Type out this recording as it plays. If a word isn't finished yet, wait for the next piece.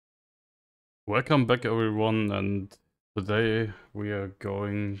Welcome back everyone, and today we are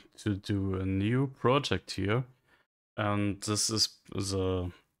going to do a new project here, and this is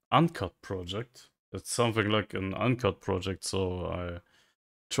the uncut project. It's something like an uncut project, so I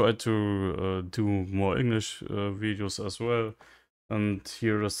try to do more English videos as well, and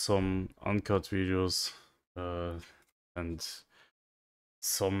here is some uncut videos and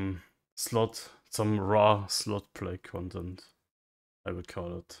some raw slot play content, I would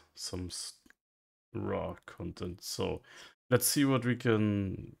call it, some raw content. So let's see what we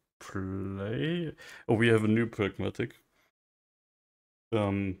can play. Oh, we have a new pragmatic.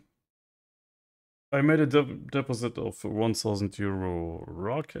 I made a deposit of 1000 euro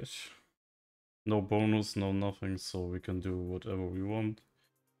raw cash. No bonus, no nothing, so we can do whatever we want.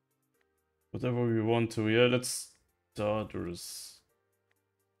 Whatever we want to. Yeah, let's start with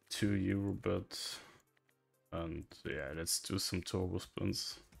 2 euro bet. And yeah, let's do some turbo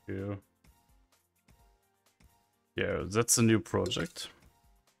spins here. Yeah, that's a new project.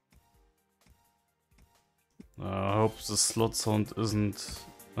 I hope the slot sound isn't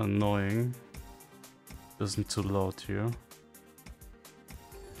annoying. Isn't too loud here.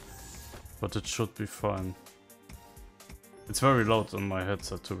 But it should be fine. It's very loud on my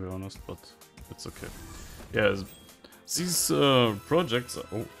headset, to be honest, but it's okay. Yeah, these projects...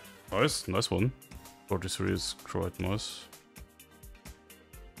 Oh, nice one. 43 is quite nice.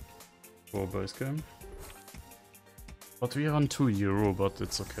 For a base game. But we are on 2 euro, but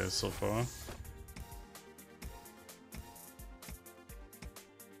it's okay so far.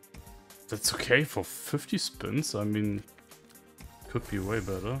 That's okay for 50 spins. I mean, could be way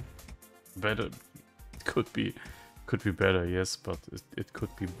better. Could be better, yes, but it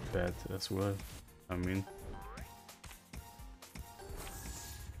could be bad as well. I mean,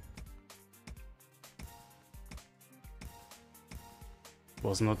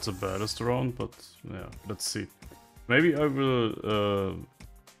 was not the baddest round, but yeah, let's see. Maybe I will.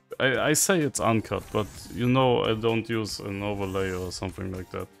 I say it's uncut, but you know I don't use an overlay or something like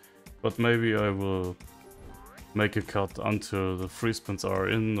that. But maybe I will make a cut until the free spins are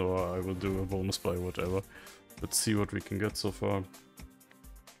in, or I will do a bonus buy, whatever. Let's see what we can get so far.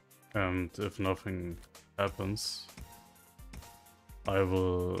 And if nothing happens, I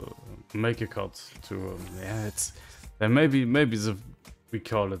will make a cut to yeah, it's then maybe we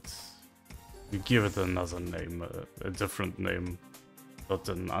call it, we give it another name, a different name, not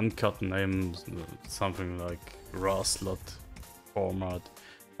an uncut name, something like raw slot format.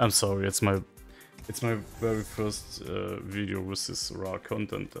 I'm sorry, it's my very first video with this raw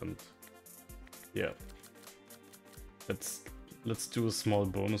content, and yeah, let's do a small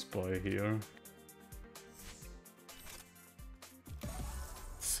bonus buy here.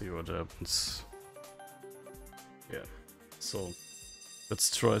 See what happens. Yeah, so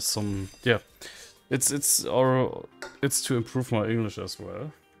let's try some. Yeah, it's to improve my English as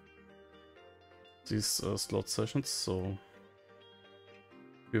well, these slot sessions. So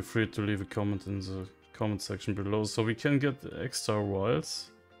feel free to leave a comment in the comment section below, so we can get extra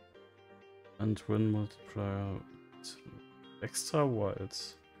wilds and win multiplier. Extra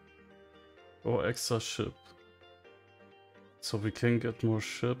wilds or extra ship, so we can get more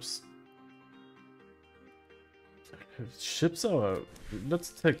ships. Ships are... let's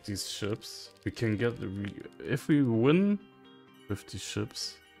take these ships. We can get... if we win 50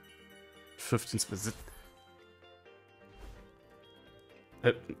 ships, 15 spins.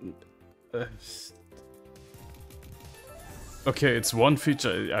 Okay, it's one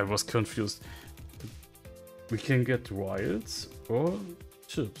feature. I was confused. We can get wilds or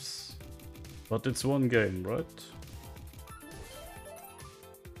chips, but it's one game, right?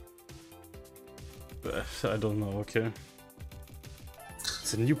 I don't know. Okay,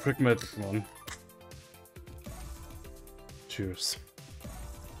 it's a new pragmatic one. Cheers.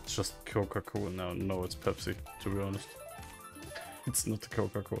 It's just Coca-Cola now. No, it's Pepsi, to be honest. It's not a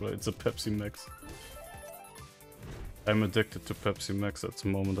Coca-Cola, it's a Pepsi Max. I'm addicted to Pepsi Max at the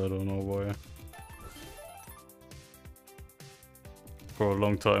moment, I don't know why. For a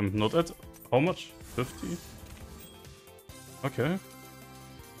long time. Not at... how much? 50? Okay.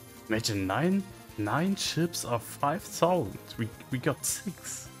 Imagine 9 chips are 5,000. We got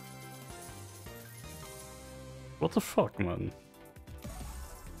 6. What the fuck, man?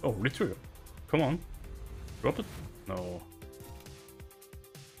 Oh, retrigger. Come on. Drop it? No.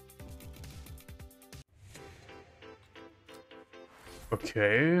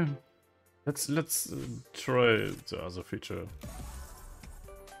 Okay, let's try the other feature.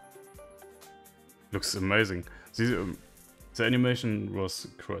 Looks amazing. The animation was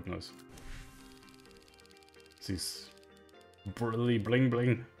quite nice. These brilly bling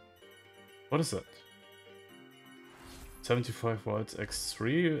bling. What is that? 75 whites,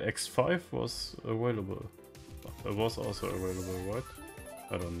 X3, X5 was available. It was also available, right?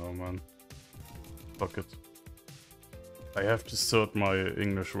 I don't know, man. Fuck it. I have to sort my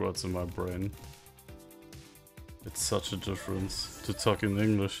English words in my brain. It's such a difference to talk in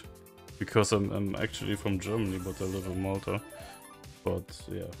English. Because I'm actually from Germany, but I live in Malta. But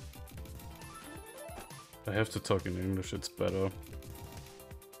yeah. I have to talk in English, it's better.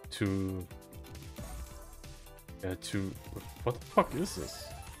 What the fuck is this?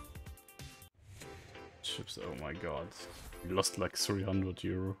 Chips, oh my god. We lost like 300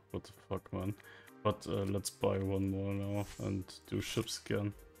 euro. What the fuck, man. But let's buy one more now and do ships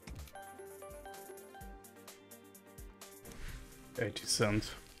again. 80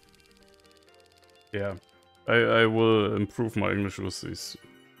 cent. Yeah. I will improve my English with these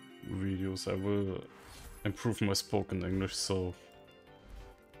videos. I will improve my spoken English, so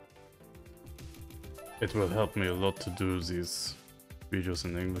it will help me a lot to do these videos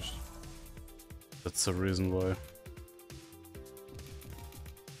in English. That's the reason why.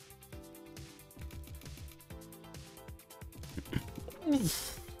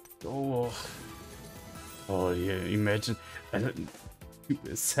 Oh yeah, imagine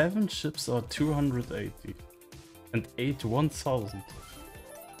 7 ships are 280 and 8 1000.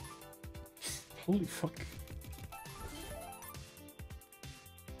 Holy fuck.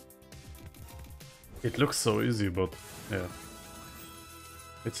 It looks so easy, but yeah.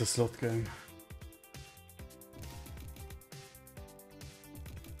 It's a slot game.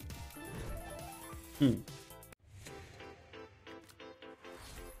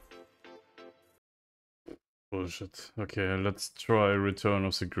 Bullshit. Okay, let's try Return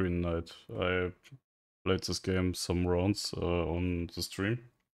of the Green Knight. I played this game some rounds on the stream.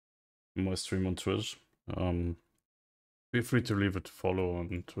 My stream on Twitch. Feel free to leave it to follow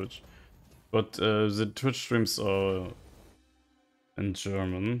on Twitch. But the Twitch streams are in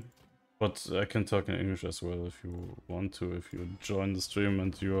German. But I can talk in English as well if you want to. If you join the stream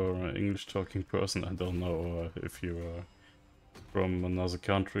and you're an English talking person, I don't know if you are from another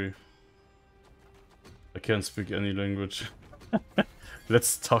country. I can't speak any language.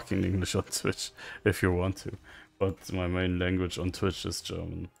 Let's talk in English on Twitch if you want to. But my main language on Twitch is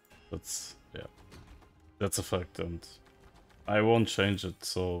German. That's, yeah. That's a fact, and I won't change it,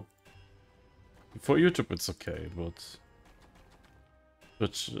 so for YouTube it's okay, but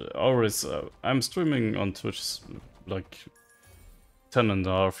Twitch always, I'm streaming on Twitch like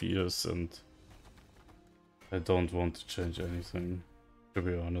 10.5 years, and I don't want to change anything, to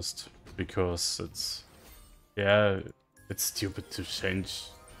be honest, because it's, yeah, it's stupid to change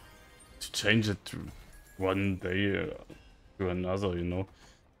it to one day to another, you know.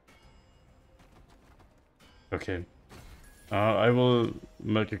 Okay, I will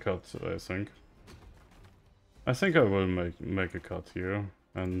make a cut, I think. I think I will make a cut here,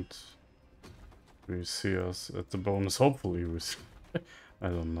 and we see us at the bonus. Hopefully we see. I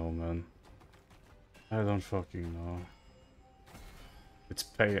don't know, man. I don't fucking know. It's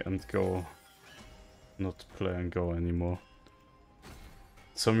pay and go, not play and go anymore.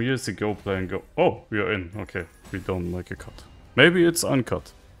 Some years ago, play and go. Oh, we are in. Okay, we don't make a cut. Maybe it's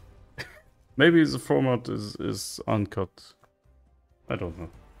uncut. Maybe the format is uncut. I don't know.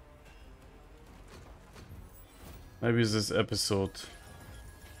 Maybe this episode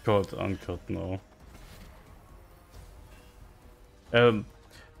got uncut now.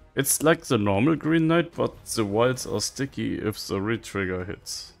 It's like the normal Green Knight, but the wilds are sticky if the re-trigger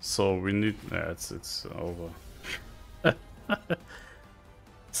hits. So we need... yeah, it's over.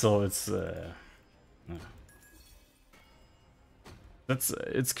 So it's...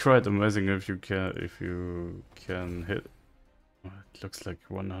 it's quite amazing if you can hit... it looks like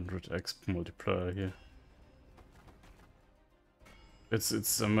 100x multiplier here.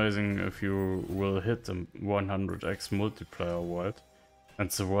 It's amazing if you will hit the 100x multiplier wild, and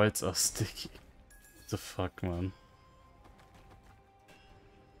the wilds are sticky. What the fuck, man?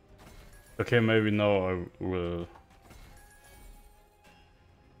 Okay, maybe now I will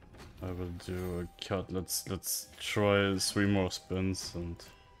do a cut. Let's try 3 more spins, and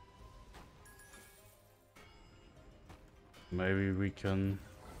maybe we can.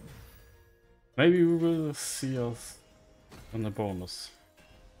 Maybe we will see us on the bonus.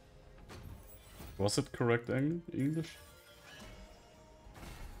 Was it correct English?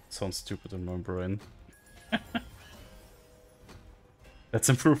 Sounds stupid in my brain. Let's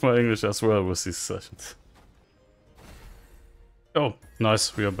improve my English as well with these sessions. Oh,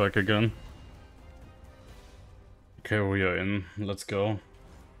 nice, we are back again. Okay, we are in. Let's go.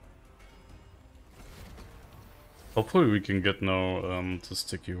 Hopefully we can get now the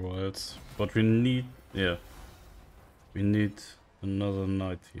sticky wilds, but we need, yeah, we need another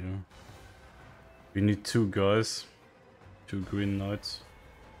knight here. We need 2 guys, 2 green knights,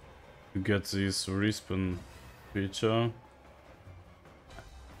 to get this respawn feature.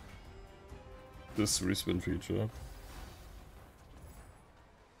 This respawn feature.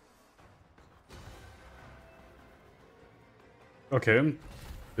 Okay,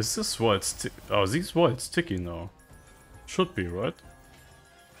 is this wild sticky? Oh, these wild sticky now. Should be, right?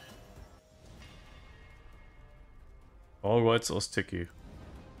 All whites are sticky.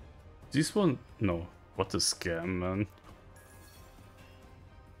 This one? No. What a scam, man.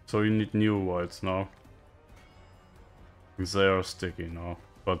 So you need new whites now. They are sticky now.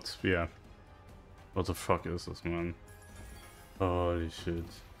 But yeah. What the fuck is this, man? Holy shit.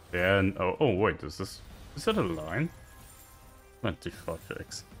 Yeah, and oh wait, is that a line?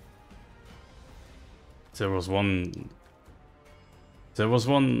 25x. There was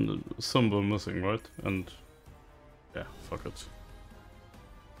one symbol missing, right? And yeah, fuck it.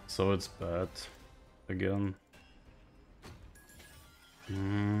 So it's bad again.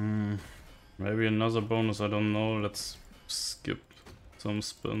 Maybe another bonus, I don't know. Let's skip some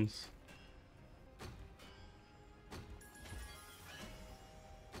spins.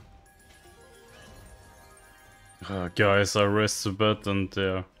 Guys, I raised the bet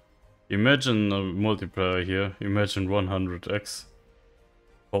and imagine a multiplayer here. Imagine 100x.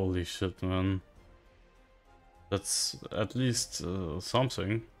 Holy shit, man. That's at least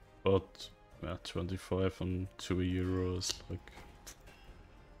something. But yeah, 25 and €2, like...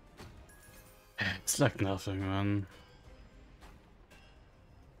 It's like nothing, man.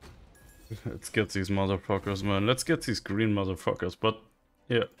 Let's get these motherfuckers, man. Let's get these green motherfuckers, but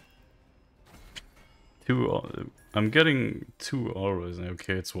yeah. I'm getting 2 always.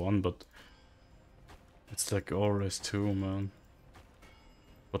 Okay, it's 1, but it's like always 2, man.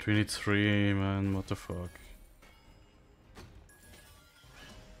 But we need 3, man. What the fuck?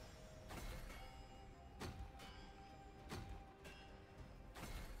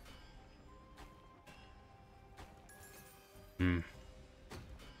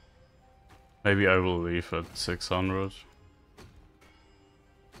 Maybe I will leave at 600.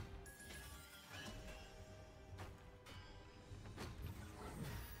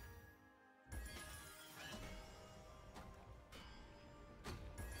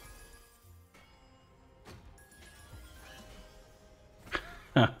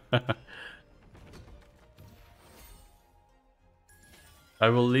 I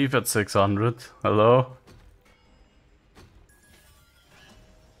will leave at 600. Hello?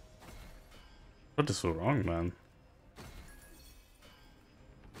 What is so wrong, man?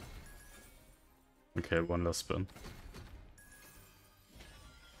 Okay, one last spin.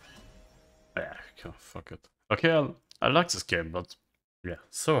 Yeah, fuck it. Okay, I like this game, but yeah,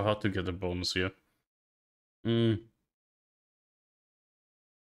 so hard to get a bonus here. Yeah,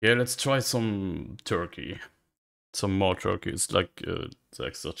 let's try some turkey. Some more turkey. It's like the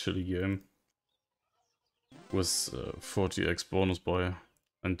extra chili game with 40x bonus buy,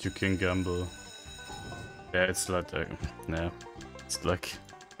 and you can gamble. Yeah, it's like it's like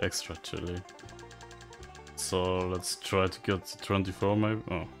extra chili. So let's try to get 24 maybe.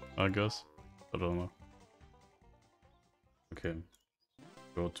 Oh, I guess. I don't know. Okay.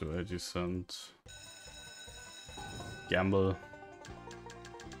 Go to 80 cent. Gamble.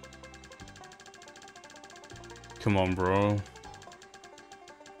 Come on, bro.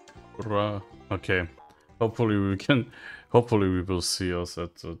 Bruh. Okay. Hopefully we will see us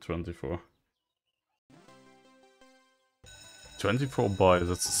at 24. 24 buy,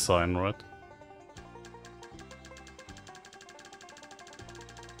 that's a sign, right?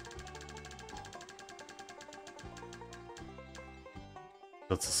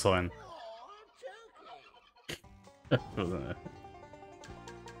 That's a sign.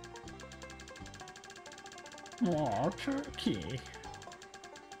 More turkey.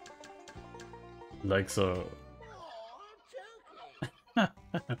 Like so.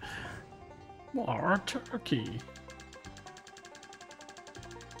 More turkey.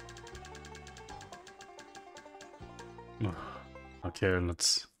 Okay,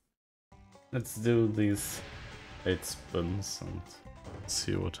 let's do these 8 spins and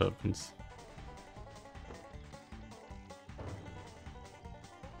see what happens.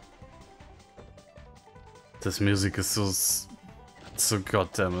 This music is so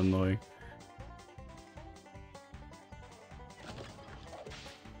goddamn annoying.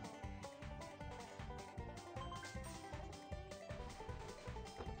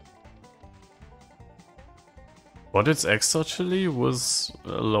 What it's extra chili was a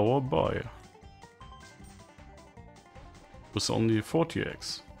lower buy. with only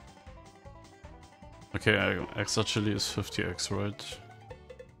 40x. Okay, X actually is 50x, right?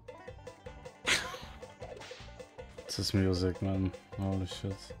 This is music, man. Holy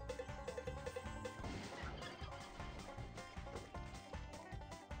shit.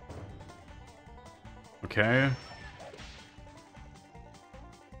 Okay.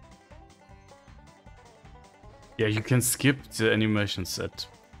 Yeah, you can skip the animations at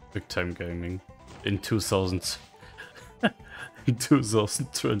Big Time Gaming in 2000. In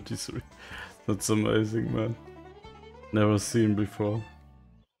 2023. That's amazing, man. Never seen before.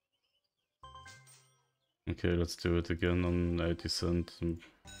 Okay, let's do it again on 80 cent.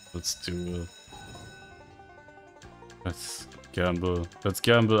 Let's do let's gamble. Let's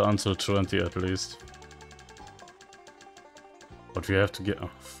gamble until 20 at least. But we have to get... Oh,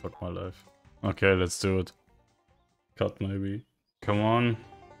 fuck my life. Okay, let's do it. Cut maybe. Come on.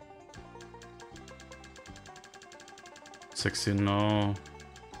 16 now.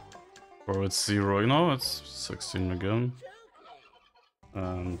 Or it's 0. You know, it's 16 again.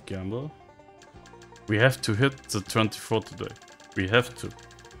 And gamble. We have to hit the 24 today. We have to.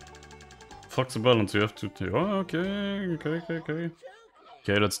 Fuck the balance, we have to... Oh, okay.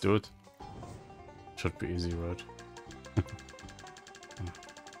 Okay, let's do it. Should be easy, right?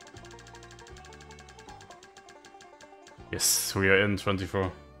 Yes, we are in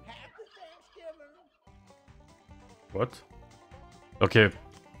 24. What? Okay,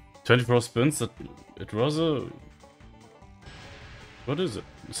 24 spins, that it was a... What is it?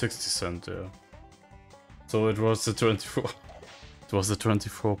 60 cent, yeah. So it was the 24. It was the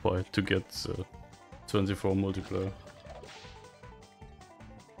 24 buy to get the 24 multiplayer.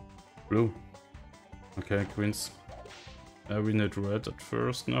 Blue. Okay, greens. We need red at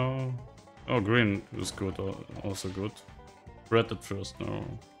first now. Oh, green is good, also good. Red at first now.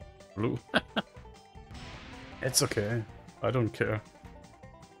 Blue. It's okay. I don't care.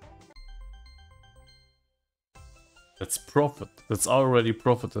 That's profit. That's already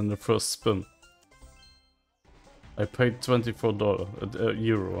profit in the first spin. I paid $24,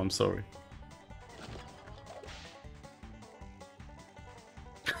 euro, I'm sorry.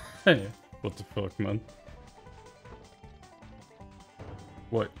 Hey, what the fuck, man?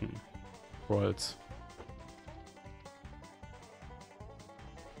 Wait, right.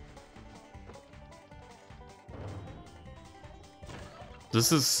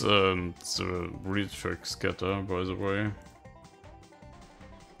 This is the retrick scatter, by the way.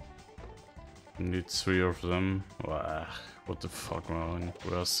 Need 3 of them. Wow, what the fuck, man?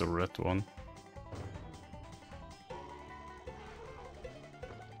 Where's the red one?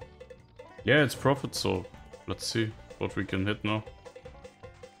 Yeah, it's profit, so let's see what we can hit now.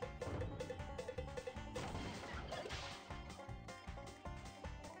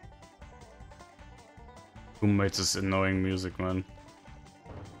 Who made this annoying music, man?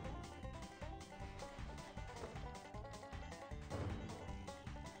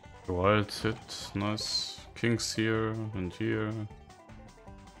 Wild hit, nice. Kings here and here.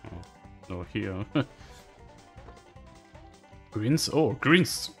 Oh, no, here. Greens? Oh,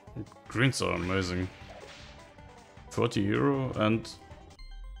 greens! Greens are amazing. 40 euro and...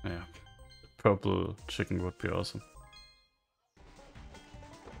 yeah, purple chicken would be awesome.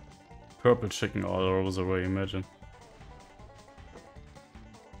 Purple chicken all over the way, imagine.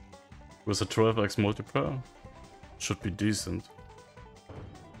 With a 12x multiplier? Should be decent.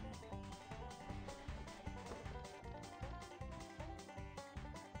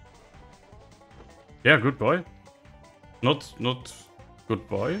 Yeah, goodbye. Not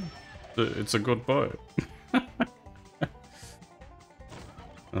goodbye. It's a goodbye.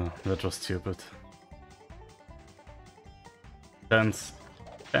 Oh, that was stupid. 10s.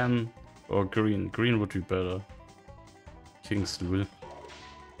 10 or green. Green would be better. King's Lul.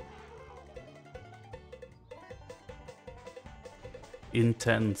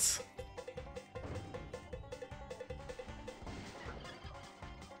 Intense.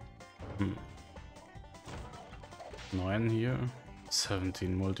 Hmm. 9 here,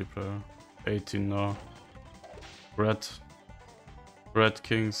 17 multiplier, 18 now. Red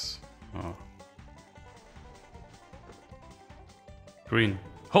kings. Oh. Green.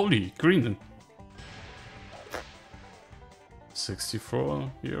 Holy green.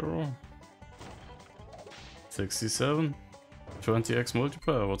 64 euro. 67. 20x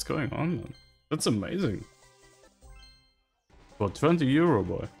multiplier. What's going on, man? That's amazing. For 20 euro,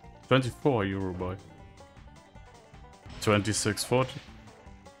 boy. 24 euro, boy. 26.40.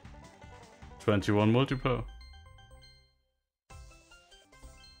 21 multiplier.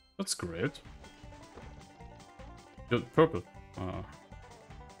 That's great. Good, purple.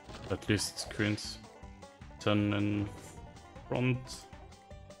 At least queens. 10 and front.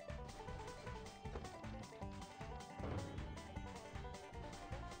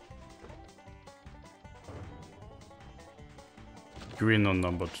 Green on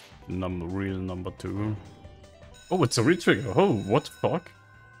real number 2. Oh, it's a retrigger. Oh, what the fuck?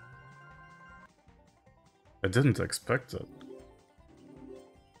 I didn't expect that.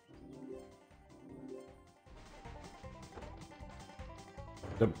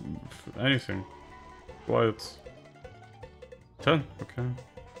 Anything. White. 10, okay.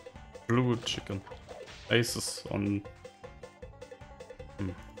 Blue chicken. Aces on...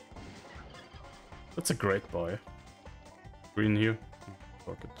 That's a great buy. Green here.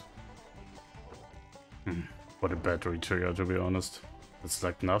 Fuck it. What a battery trigger, to be honest. It's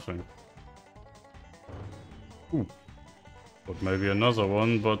like nothing. Ooh. But maybe another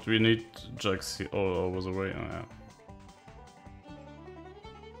one, but we need jacks here all over the way. Oh, yeah.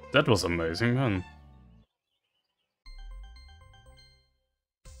 That was amazing, man.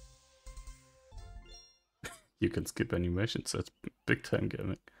 You can skip animations, that's big time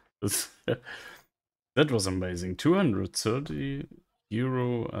gaming. That was amazing. 230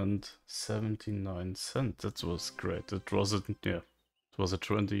 euro and 79 cents. That was great. It wasn't, yeah, it was a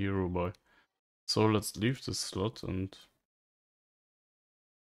 20 euro buy. So let's leave this slot and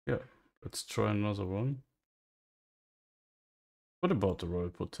yeah, let's try another one. What about the royal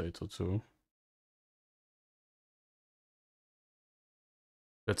potato too?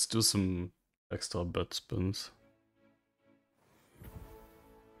 Let's do some extra bet spins.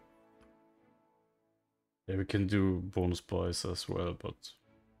 Yeah, we can do bonus buys as well, but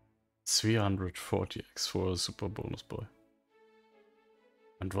 340x for a super bonus buy.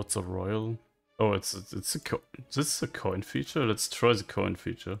 And what's a royal? Oh, it's a coin. This is a coin feature. Let's try the coin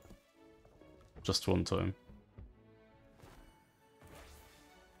feature. Just one time.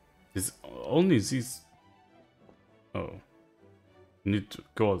 Is only these. Oh, need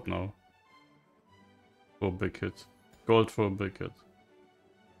gold now. For a big hit. Gold for a big hit.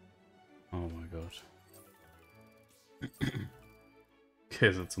 Oh my god. Okay,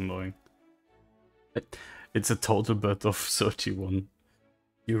 that's annoying. It's a total bet of 31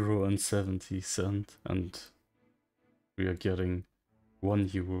 euro and 70 cent, and we are getting 1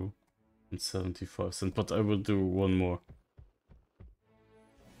 euro and 75 cent. But I will do one more.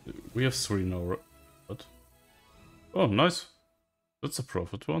 We have 3 now, right? What? Oh, nice. That's a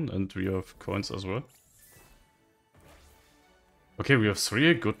profit one, and we have coins as well. Okay, we have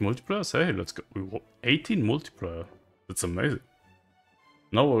 3 good multipliers. Hey, let's go. 18 multiplier. That's amazing.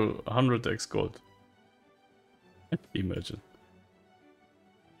 Now 100x gold. Imagine.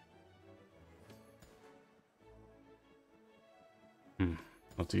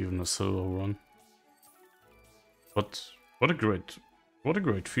 Not even a silver one. But what a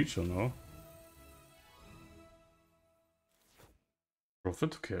great feature now.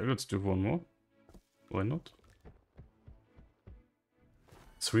 Profit. Okay, let's do one more. Why not?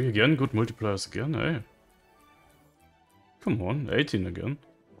 3 again. Good multipliers again. Hey. Come on, 18 again.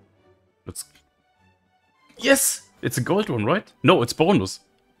 Let's... Yes! It's a gold one, right? No, it's bonus.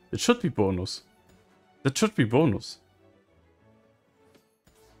 It should be bonus. That should be bonus.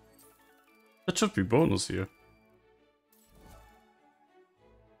 That should be bonus here.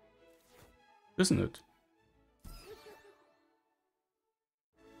 Isn't it?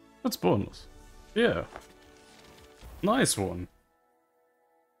 That's bonus. Yeah. Nice one.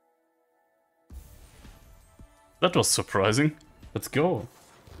 That was surprising. Let's go.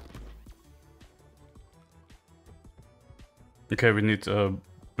 Okay, we need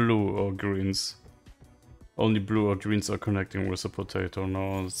blue or greens. Only blue or greens are connecting with the potato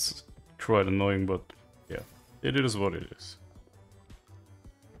now. It's quite annoying, but yeah, it is what it is.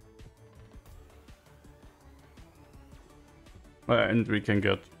 And we can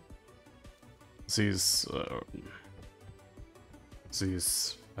get these,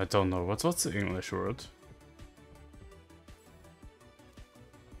 I don't know, what's the English word?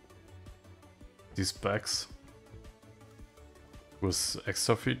 These bags with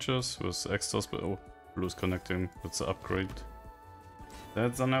extra features, with extras, but oh, blue's connecting, that's an upgrade.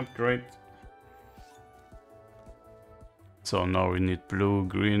 That's an upgrade. So now we need blue,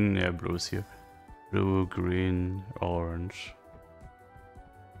 green, yeah, blue's here. Blue, green, orange.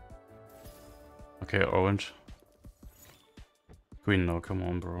 Okay, orange. Green, no, come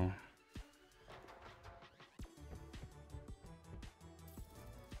on, bro.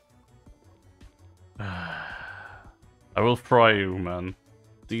 I will fry you, man.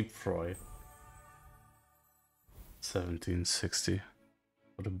 Deep fry. 1760.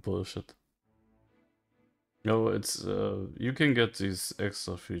 What a bullshit. No, it's you can get these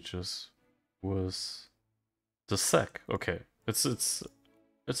extra features with the sack. Okay, It's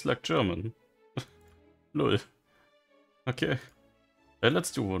like German. Lol. Okay.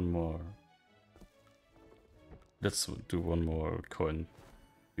 Let's do one more. Let's do one more coin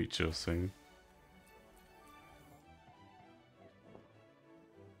feature thing.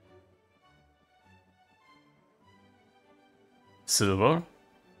 Silver.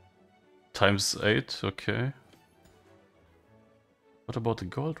 Times 8, okay. What about the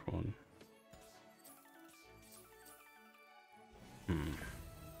gold one?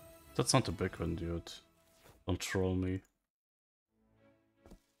 That's not a big one, dude. Don't troll me.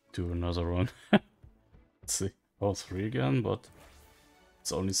 Do another one. Let's see. Oh, 3 again, but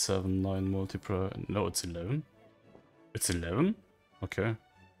it's only 7, 9 multiplier. No, it's 11. It's 11? Okay.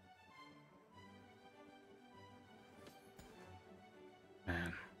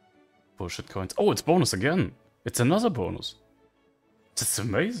 Man. Bullshit coins. Oh, it's bonus again. It's another bonus. That's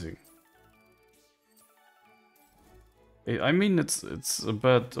amazing. I mean, it's a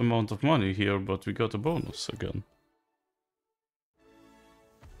bad amount of money here, but we got a bonus again.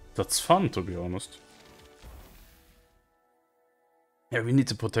 That's fun, to be honest. Yeah, we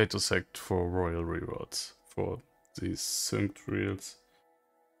need a potato sack for royal rewards. For these synced reels.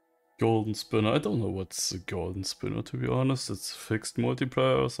 Golden spinner. I don't know what's a golden spinner, to be honest. It's fixed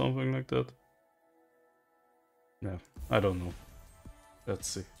multiplier or something like that. Yeah, I don't know. Let's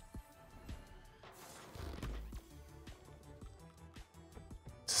see.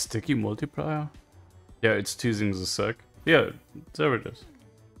 Sticky multiplier? Yeah, it's teasing the sack. Yeah, there it is.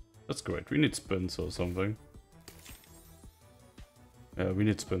 That's great. We need spins or something. Yeah, we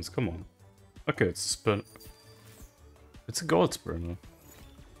need spins. Come on. Okay, it's a spin. It's a gold spinner.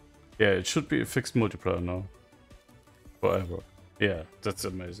 Yeah, it should be a fixed multiplier now. Forever. Yeah, that's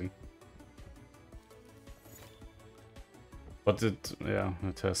amazing. But it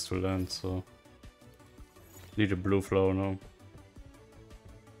has to land, so... Need a blue flower now.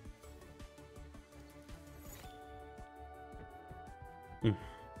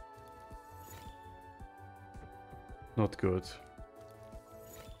 Not good.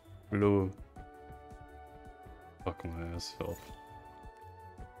 Blue. Fuck my ass off.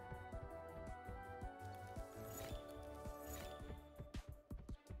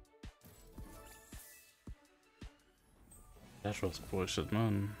 That was bullshit,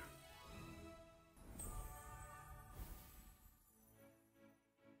 man.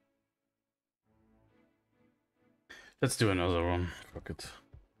 Let's do another one. Fuck it.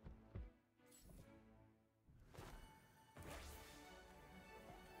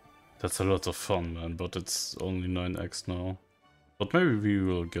 That's a lot of fun, man, but it's only 9x now. But maybe we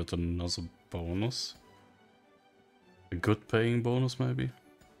will get another bonus. A good paying bonus, maybe?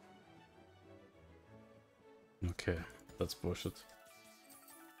 Okay, that's bullshit.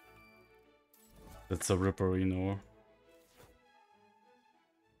 That's a Ripperino.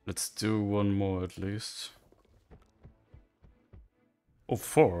 Let's do one more at least. Oh,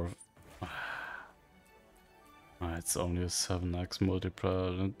 4. It's only a 7x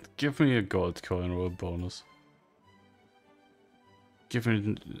multiplier. Give me a gold coin or a bonus. Give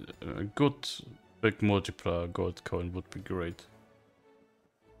me a good big multiplier gold coin would be great.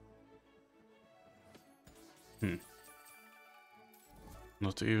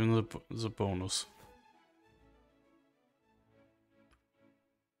 Not even the bonus.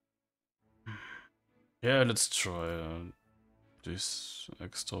 Yeah, let's try these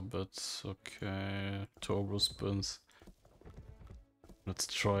extra bets. Okay, turbo spins. Let's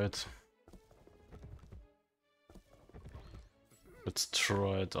try it. Let's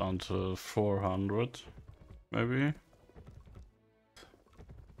try it until 400, maybe.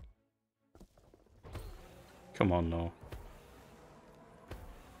 Come on now.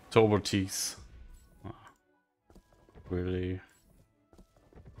 Turbo teeth. Really?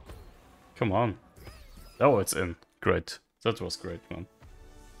 Come on. Oh, it's in. Great. That was great, man.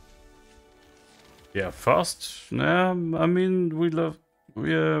 Yeah, fast. Nah, I mean, we lost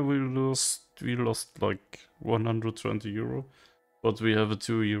like 120 euro, but we have a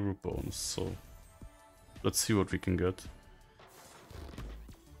 2 euro bonus, so let's see what we can get.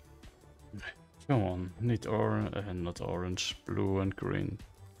 Come on, need orange, not orange, blue and green.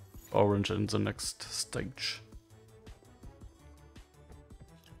 Orange in the next stage.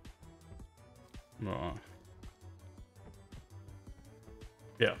 No.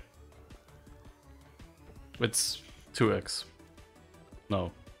 Yeah. It's 2x.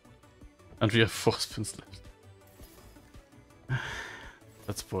 No. And we have 4 spins left.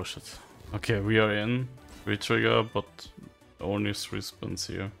 That's bullshit. Okay, we are in. We trigger, but only 3 spins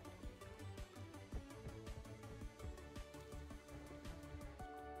here.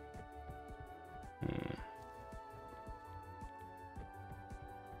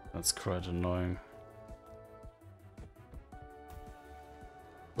 That's quite annoying.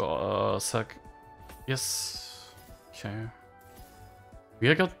 Sack. Yes. Okay.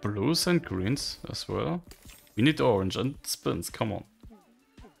 We got blues and greens as well. We need orange and spins, come on.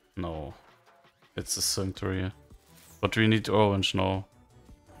 No. It's a sanctuary. But we need orange now.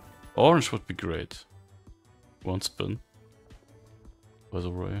 Orange would be great. One spin. By the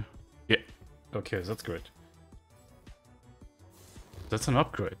way. Yeah. Okay, that's great. That's an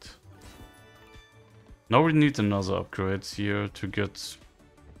upgrade. Now we need another upgrade here to get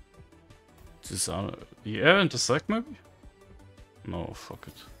this yeah, and the sack maybe? No, fuck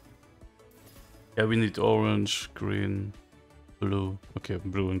it. Yeah, we need orange, green, blue. Okay,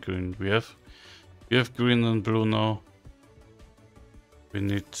 blue and green. We have green and blue now. We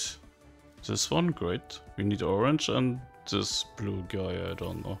need this one, great. We need orange and this blue guy, I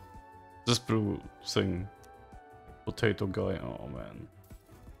don't know. This blue thing. Potato guy, oh man.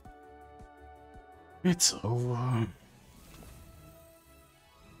 It's over.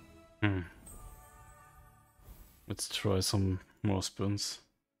 Let's try some more spins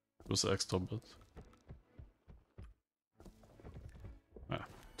with extra bit. Ah,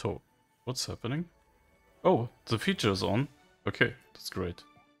 toe. What's happening? Oh, the feature is on. Okay, that's great.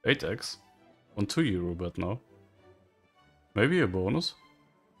 8x on €2 bet now. Maybe a bonus?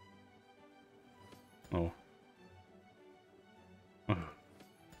 No.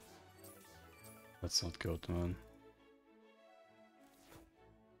 That's not good, man.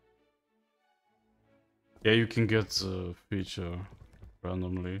 Yeah, you can get the feature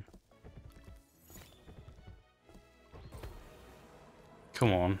randomly.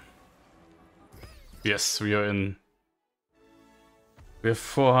 Come on. Yes, we are in. We have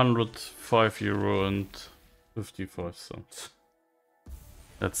 €405 and 55 cents.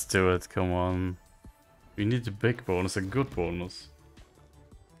 Let's do it, come on. We need a big bonus, a good bonus.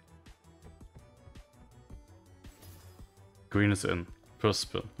 Green is in. First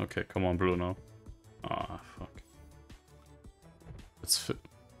spin. Okay, come on, blue now. Ah, fuck. Let's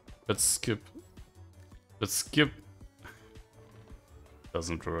skip. Let's skip.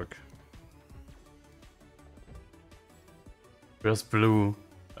 Doesn't work. Where's blue?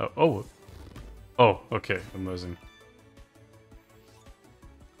 Oh. Oh, okay, amazing.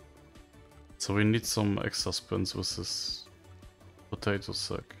 So we need some extra spins with this potato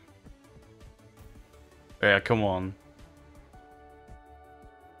sack. Yeah, come on.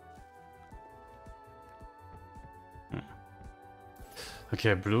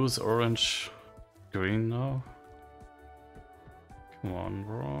 Okay, blues, orange, green now. Come on,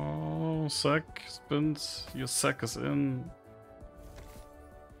 bro. Sack, spins. Your sack is in.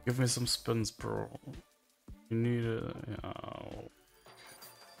 Give me some spins, bro. You need it.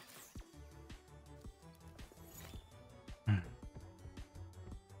 Yeah.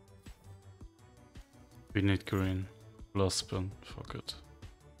 We need green. Last spin. Fuck it.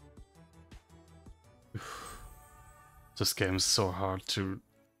 This game is so hard to,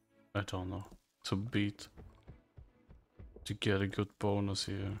 I don't know, to beat. To get a good bonus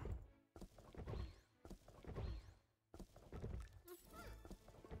here.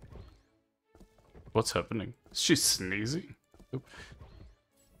 What's happening? Is she sneezing?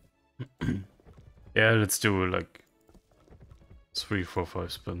 Yeah, let's do like 3, 4,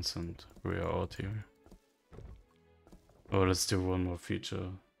 5 spins and we are out here. Oh, let's do one more feature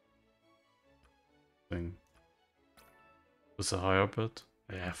thing. With a higher bet?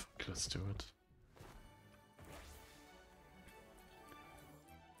 Yeah, fuck, let's do it.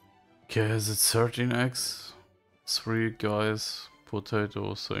 Okay, is it 13x? 3 guys,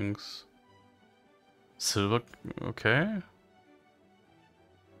 potato things. Silver, okay.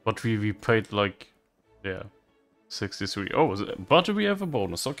 But we paid like, yeah, 63. Oh, but we have a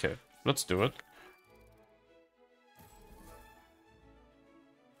bonus, okay. Let's do it.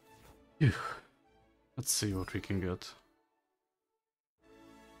 Let's see what we can get.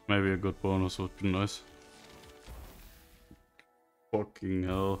 Maybe a good bonus would be nice. Fucking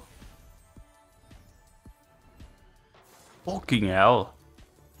hell. Fucking hell.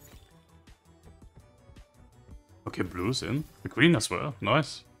 Okay, blue's in. The green as well.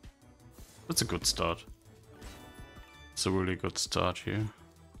 Nice. That's a good start. It's a really good start here.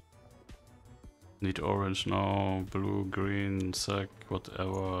 Need orange now. Blue, green, sack,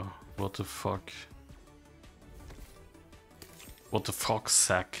 whatever. What the fuck? What the fuck,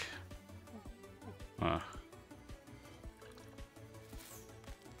 sack? Ah.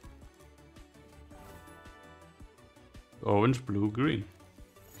 Orange, blue, green.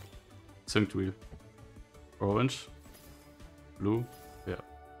 Synced wheel. Orange, blue, yeah,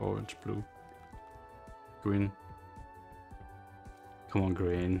 orange, blue, green. Come on,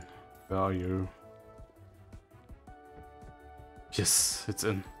 green. Where are you? Yes, it's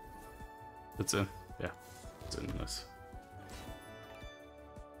in. It's in. Yeah, it's in. Nice.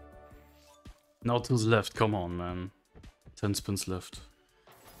 Now to the left. Come on, man. 10 spins left.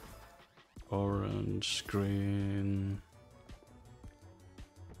 Orange, green.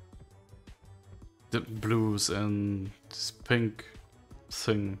 The blues and this pink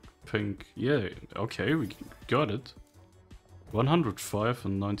thing. Pink. Yeah, okay, we got it. 105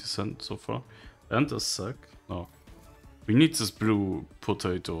 and 90 cents so far. And a sack. No. We need this blue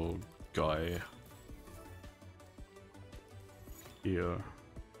potato guy. Here.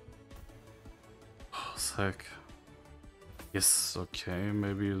 Oh, sack. Yes, okay,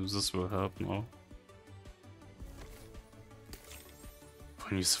 maybe this will help now.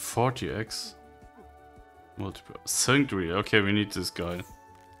 When he's 40x. Multiple. Sanctuary. Okay, we need this guy.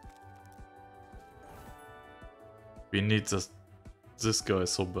 We need this guy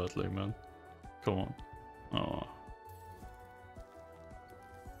so badly, man. Come on.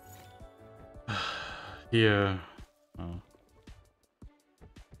 Oh. Here. Oh.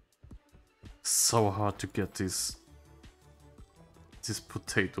 So hard to get this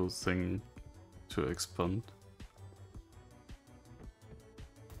potato thing to expand.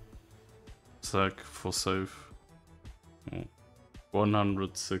 Sack for save. Oh.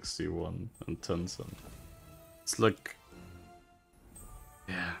 161 and 10 cents. It's like,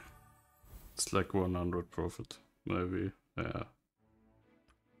 yeah, it's like 100 profit, maybe, yeah.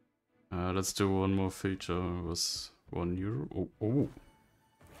 Let's do one more feature with €1.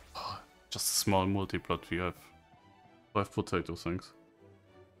 Oh, just a small multi-plot. We have 5 potato things.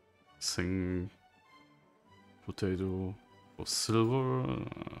 Sing potato or silver.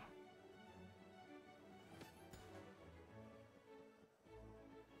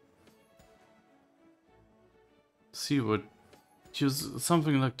 See what, use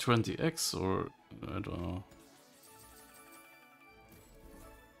something like 20x or I don't know.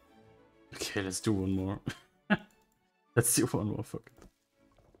 Okay, let's do one more. Let's do one more, fuck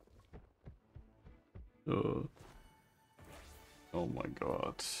it. Oh my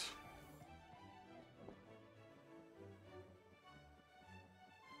god.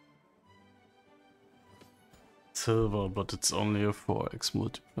 Silver, but it's only a 4x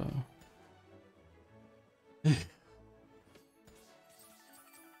multiplier.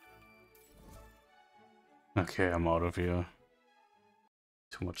 Okay, I'm out of here.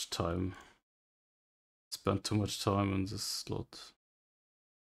 Too much time. Spent too much time in this slot.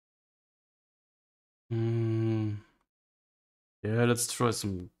 Yeah, let's try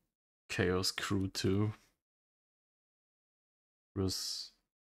some Chaos Crew too. With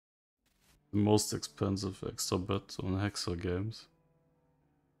the most expensive extra bet on Hexa games.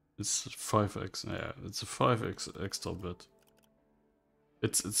 It's 5x, yeah, it's a 5x extra bet.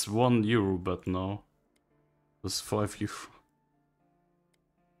 It's €1 bet now. With 5 €.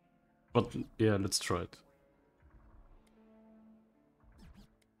 But yeah, let's try it.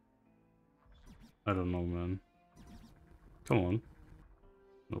 I don't know, man. Come on.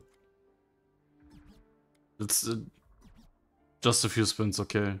 Nope. It's just a few spins,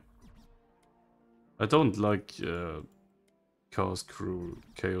 okay. I don't like Chaos Crew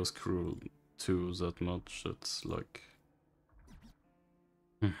 2 that much. It's like,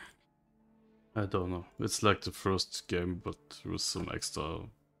 I don't know. It's like the first game, but with some extra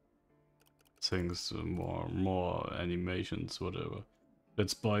things, more animations, whatever.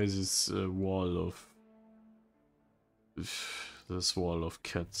 Let's buy this wall of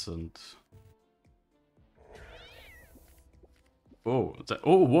cats and. Oh,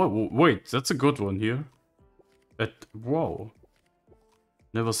 whoa, wait, that's a good one here. Wow.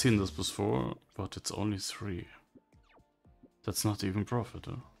 Never seen this before, but it's only 3. That's not even profit,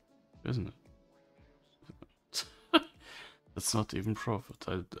 huh? Isn't it? That's not even profit.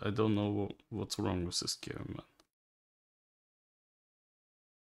 I don't know what's wrong with this game,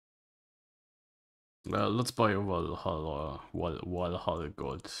 man. Let's buy a Valhalla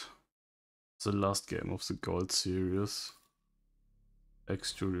Gold. It's the last game of the Gold series.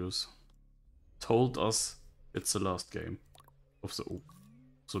 X Studios told us it's the last game of the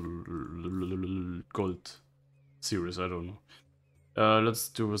Gold series. I don't know. Let's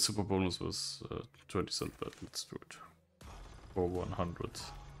do a super bonus with 20 cent bet. Let's do it for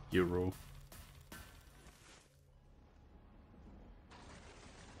 €100.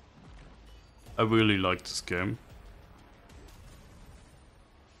 I really like this game.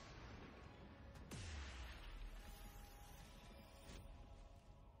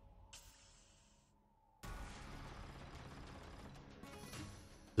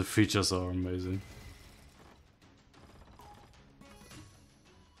 The features are amazing.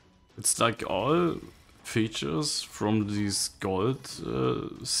 It's like all features from these gold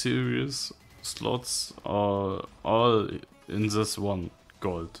series slots are all in this one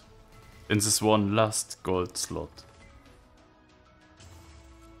gold. In this one last gold slot.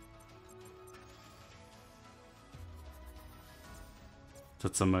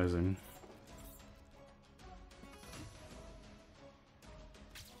 That's amazing.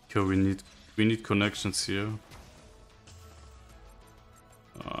 Okay, we need connections here.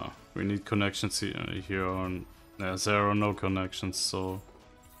 We need connections here on. Yeah, there are no connections, so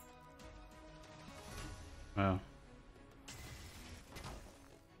yeah.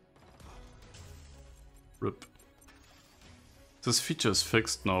 RIP. This feature is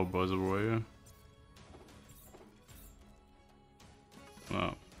fixed now, by the way.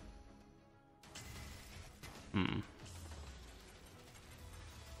 Oh.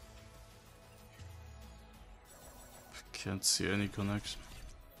 Can't see any connection.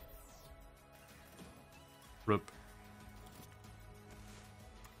 RIP.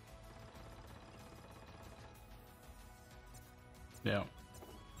 Yeah.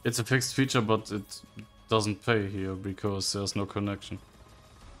 It's a fixed feature, but it doesn't pay here because there's no connection.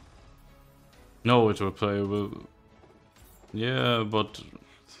 No, it will play. Yeah, but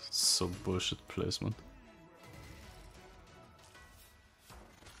so bullshit placement.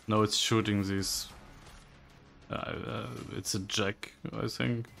 No, it's shooting these. It's a jack, I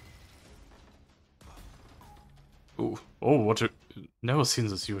think. Oh, what a... Never seen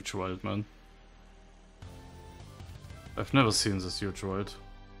this huge wild, man. I've never seen this huge wild.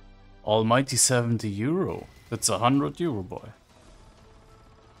 Almighty 70 euro. That's €100, boy.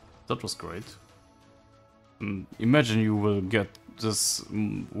 That was great. Imagine you will get this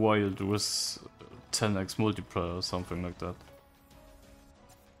wild with 10x multiplier or something like that.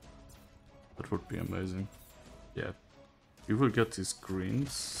 That would be amazing. Yeah. You will get these green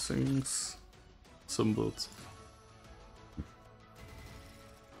things. Symbols.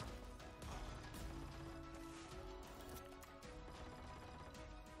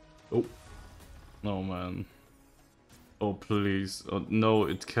 Oh. No, man. Oh, please. Oh, no,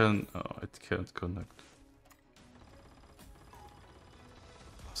 it can... Oh, it can't connect.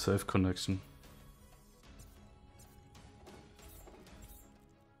 Save connection.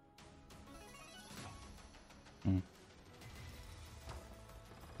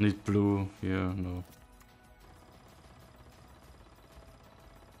 Need blue. Yeah, no.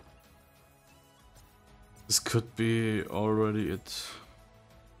 This could be already it.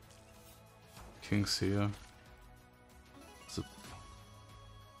 Kings here.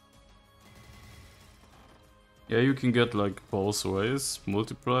 Yeah, you can get like both ways,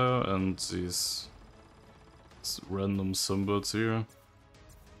 multiplier and these random symbols here,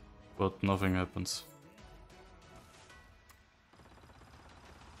 but nothing happens.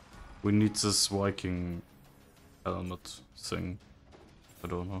 We need this Viking helmet thing. I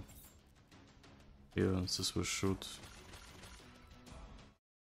don't know. Yeah, this will shoot.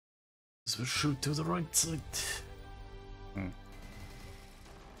 This will shoot to the right side.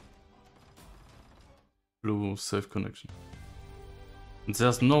 Blue safe connection. And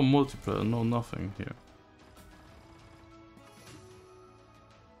there's no multiplayer, no nothing here.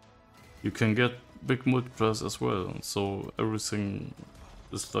 You can get big multipliers as well, so everything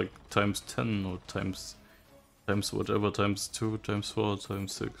is like times 10 or times whatever, times 2, times 4,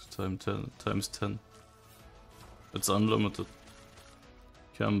 times 6, times 10. It's unlimited.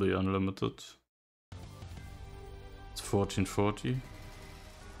 Can be unlimited. It's 1440.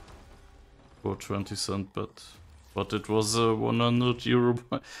 For 20 cent but it was a 100 euro,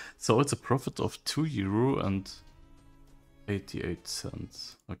 so it's a profit of 2 euro and 88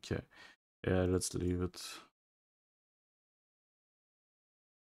 cents. Okay, yeah, let's leave it.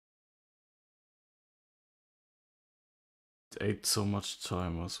 It ate so much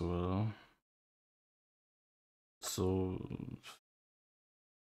time as well, so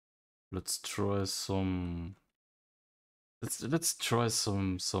let's try some. Let's try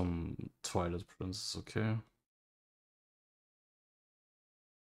some Twilight Princess, okay?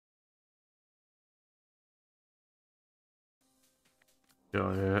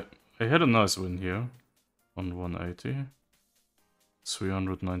 Yeah, I had a nice win here on 180.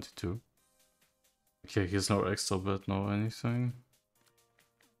 392. Okay, here's no extra bet, no anything.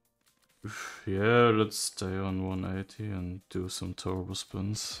 Yeah, let's stay on 180 and do some turbo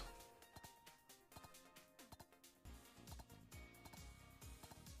spins.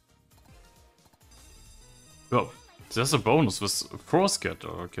 Oh, there's a bonus with Force Getter,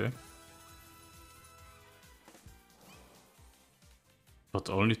 okay. But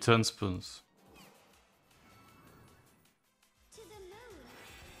only 10 spins.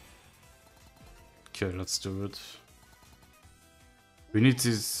 Okay, let's do it. We need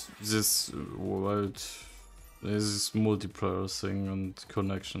this wild, this multiplayer thing and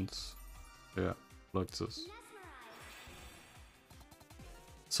connections. Yeah, like this.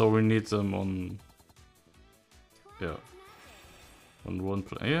 So we need them on, yeah, on one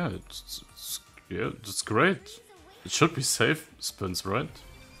play. Yeah, it's great. It should be safe spins, right?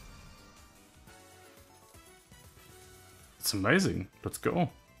 It's amazing. Let's go.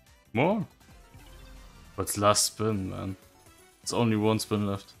 More. But last spin, man. It's only one spin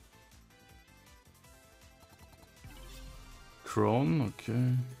left. Crone,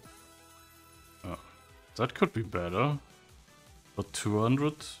 okay. Oh, that could be better. But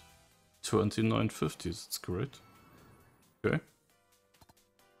 200, 29.50, that's great. Okay.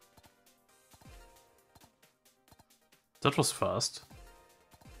 That was fast.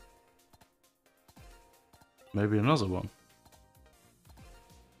 Maybe another one.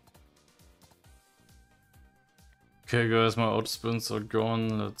 Okay guys, my auto spins are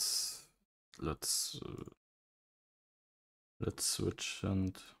gone. Let's switch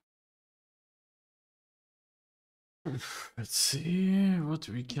and let's see what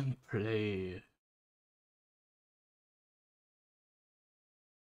we can play.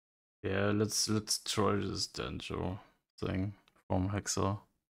 Yeah, let's try this Danjo thing from Hexa.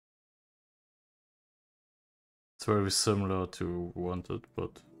 It's very similar to Wanted,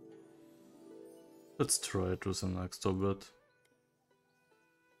 but let's try it with an extra bet.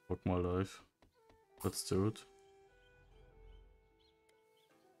 Fuck my life. Let's do it.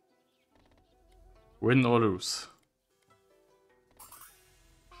 Win or lose.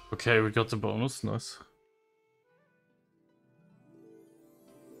 Okay, we got the bonus, nice.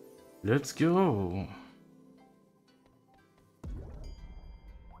 Let's go.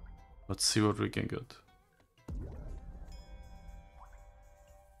 Let's see what we can get.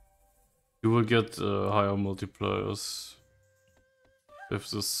 You will get higher multipliers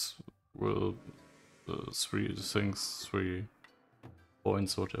if this will 3 things, 3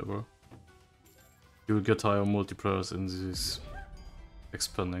 points, whatever. You will get higher multipliers in these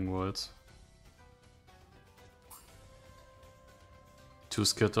expanding wilds. 2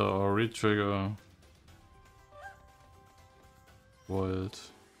 scatter or retrigger. Wild.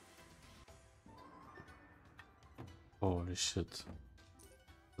 Holy shit.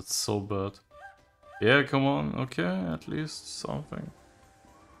 That's so bad. Yeah, come on. Okay, at least something.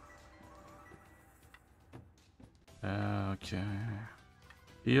 Yeah, okay.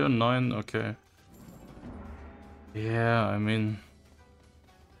 Here, 9, okay. Yeah, I mean...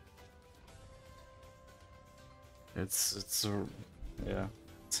 It's yeah,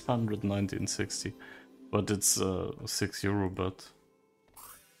 it's 119.60, but it's €6 bet.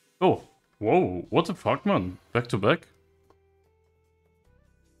 Oh, whoa, what the fuck, man? Back to back?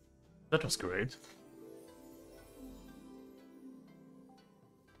 That was great.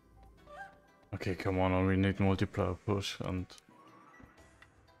 Okay, come on, we need multiplier push and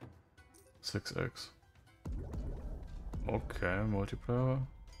 6x. Okay, multiplier.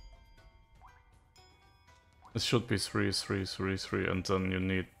 It should be 3, 3, 3, 3, and then you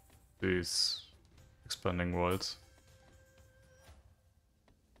need these expanding wilds.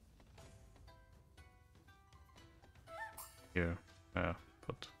 Here, yeah,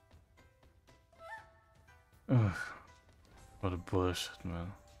 but... Ugh, what a bullshit,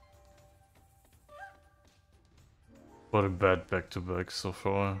 man. What a bad back-to-back so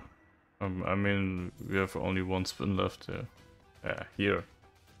far. I mean, we have only one spin left here. Yeah, here.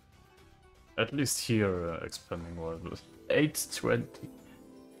 At least here, expanding wild with 820.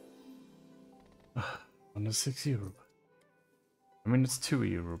 On a €6 bet. I mean, it's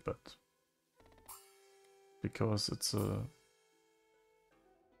 €2 bet. Because it's a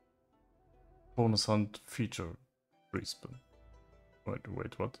bonus hunt feature free spin.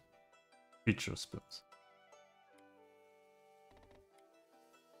 Wait, what? Feature spins.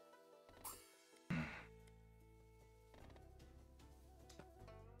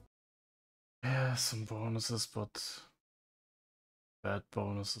 Yeah, some bonuses, but bad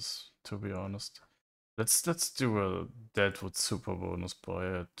bonuses, to be honest. Let's do a Deadwood super bonus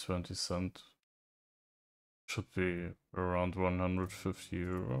buy at 20 cent. Should be around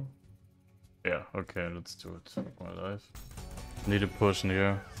 €150. Yeah, okay, let's do it. Fuck my life. Need a push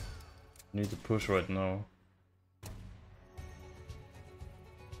here. Need a push right now.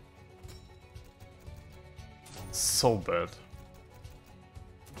 So bad.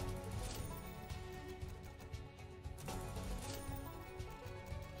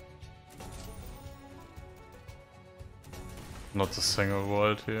 Not a single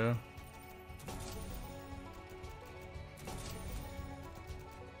wild here.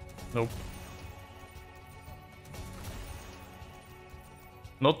 Nope.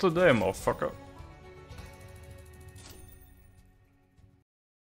 Not today, motherfucker.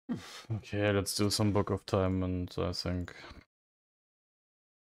 Okay, let's do some Book of Time, and I think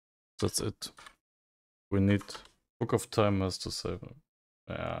that's it. We need Book of Time has to save it.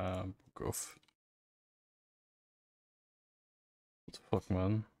 Book of... What the fuck,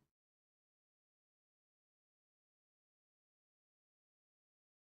 man?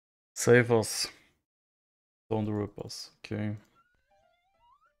 Save us. Don't rip us, okay.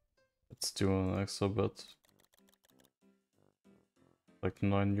 Let's do an extra bet. Like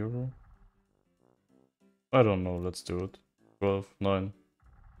 9 euro? I don't know, let's do it. 12, 9.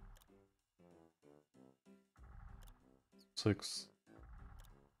 6.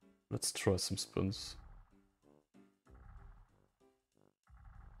 Let's try some spins.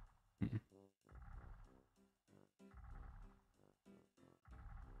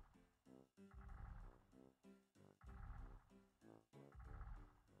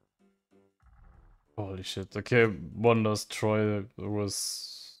 Holy shit. Okay, one last try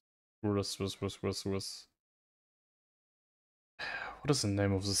was... What is the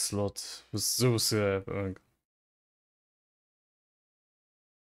name of the slot? With Zeus, yeah.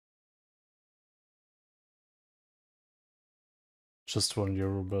 Just 1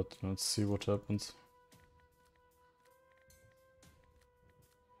 euro bet. Let's see what happens.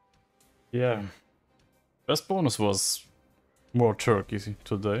 Yeah. Best bonus was more turkey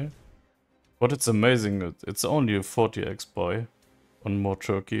today. But it's amazing. It's only a 40x buy on more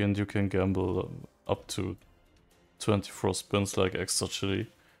turkey, and you can gamble up to 24 spins like extra chili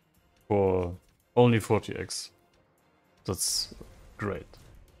for only 40x. That's great.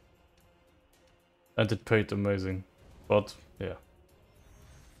 And it paid amazing. But yeah.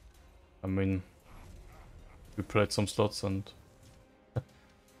 I mean, we played some slots and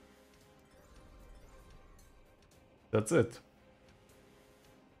that's it.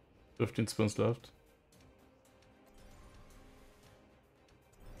 15 spins left.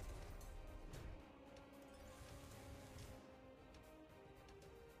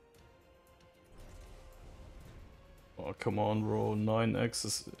 Oh, come on, bro. 9x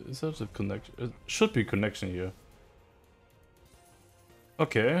is that a connection? It should be connection here.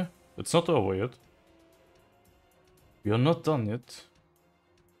 Okay, it's not over yet. We are not done yet.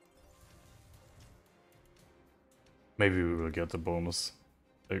 Maybe we will get a bonus.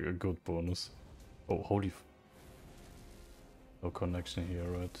 A good bonus. Oh, holy f... No connection here,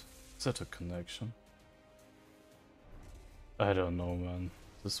 right? Is that a connection? I don't know, man.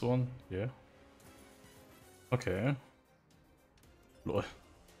 This one? Yeah. Okay. Lol.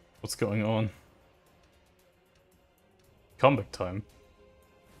 What's going on? Comeback time.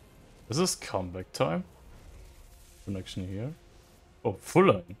 Is this comeback time? Connection here. Oh, full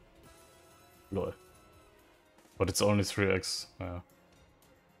line. Lol. But it's only 3x. Yeah.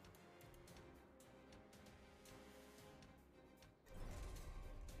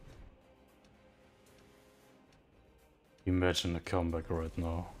 Imagine a comeback right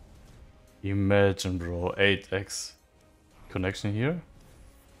now. Imagine, bro. 8x. Connection here?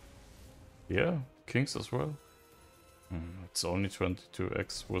 Yeah, kings as well. It's only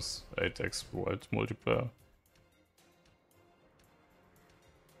 22x with 8x wild multiplier.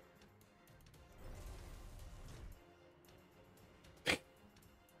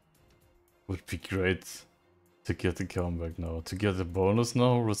 Would be great to get a comeback now. To get a bonus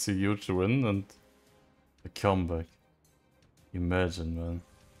now with a huge win and a comeback. Imagine, man.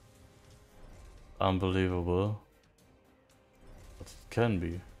 Unbelievable. But it can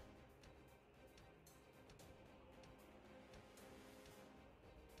be.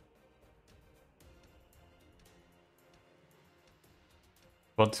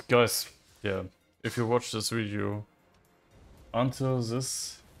 But guys, yeah, if you watch this video until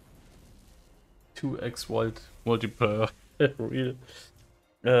this 2x wild multiplier real,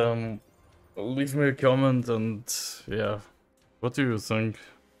 leave me a comment and yeah, what do you think?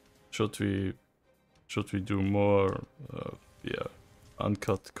 Should we do more yeah,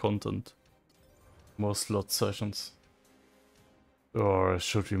 uncut content, more slot sessions, or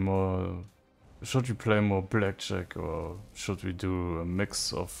should we play more blackjack, or should we do a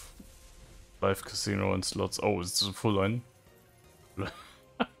mix of live casino and slots? Oh, it's a full line.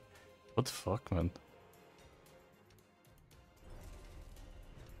 What the fuck, man?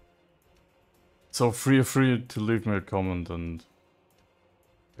 So feel free to leave me a comment and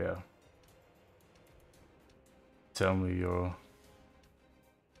yeah, tell me your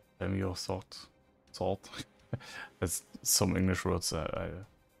thoughts. That's some English words. I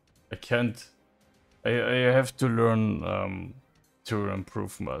can't. I have to learn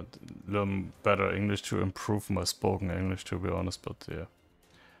learn better English to improve my spoken English, to be honest. But yeah,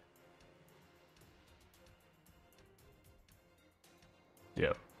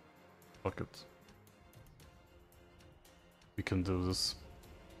 Fuck it. We can do this.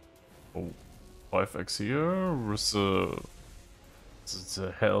 Oh, 5x here with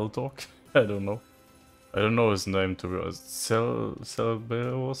the hell dog. I don't know. I don't know his name to be honest.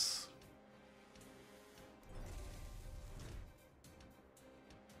 Celberos?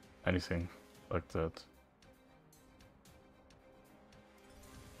 Anything like that.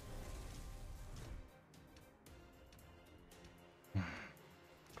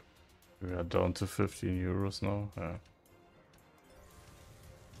 We are down to 15 euros now. Yeah.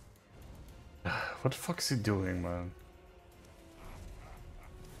 What the fuck is he doing, man?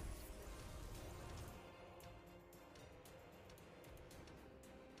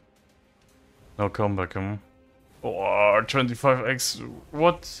 No comeback, huh? Oh, 25x.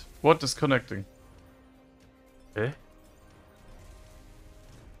 What? What is connecting? Eh?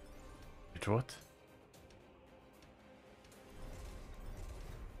 Wait, what?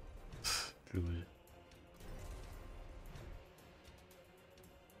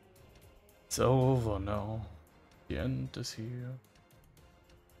 It's over now. The end is here.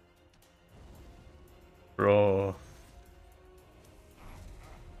 Bro.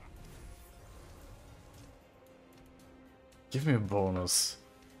 Give me a bonus.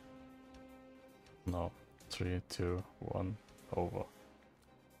 No. 3, 2, 1, over.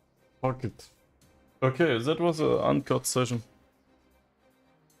 Fuck it. Okay, that was an uncut session.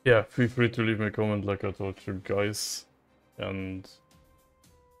 Yeah, feel free to leave me a comment like I told you guys. And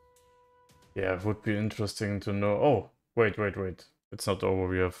yeah, it would be interesting to know. Oh, wait. It's not over.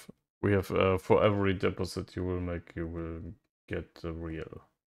 We have for every deposit you will make, you will get a real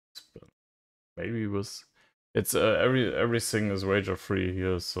spin. Maybe with it's everything is wager free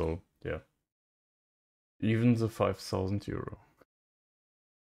here, so yeah. Even the 5,000 euro.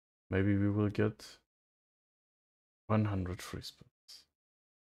 Maybe we will get 100 free spins.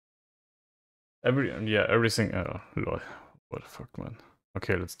 Everything. Lol. What the fuck, man.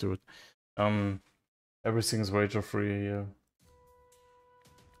 Okay, let's do it. Everything's wager free here.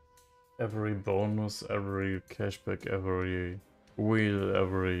 Every bonus, every cashback, every wheel,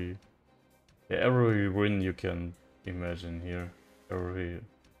 every win you can imagine here. Every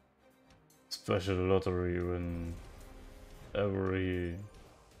special lottery win. Every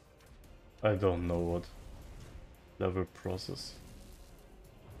I don't know what level process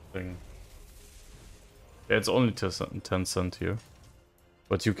thing. Yeah, it's only 10 cent here,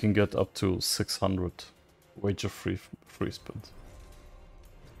 but you can get up to 600 wager free spins.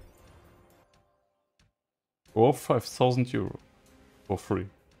 Or 5,000 euro for free.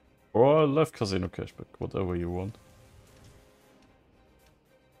 Or a live casino cashback, whatever you want.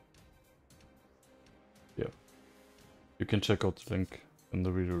 Yeah. You can check out the link in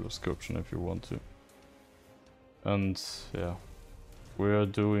the video description if you want to. And yeah, we are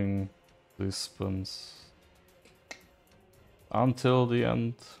doing these spins until the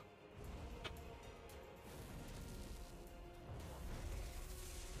end.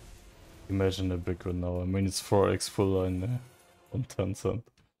 Imagine a big one now. I mean, it's 4x full line there on 10 cent.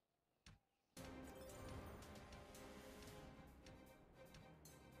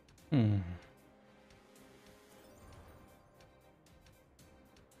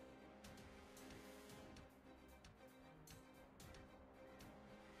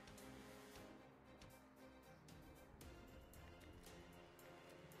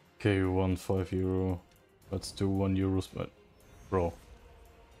 Okay, you won 5 euro. Let's do 1 euro spin. Bro.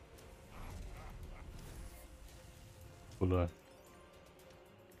 Full line.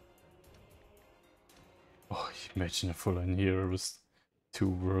 Oh, imagine a full line here with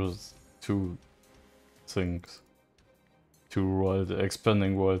two things. Two wild,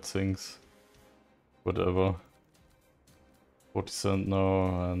 expanding wild things. Whatever. 40 cent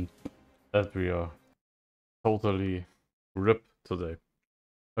now, and that we are totally ripped today.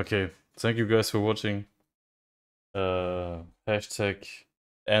 Okay, thank you guys for watching. Hashtag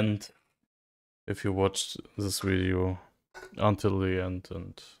end if you watched this video until the end,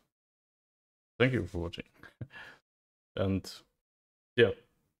 and thank you for watching. And yeah,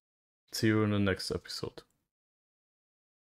 see you in the next episode.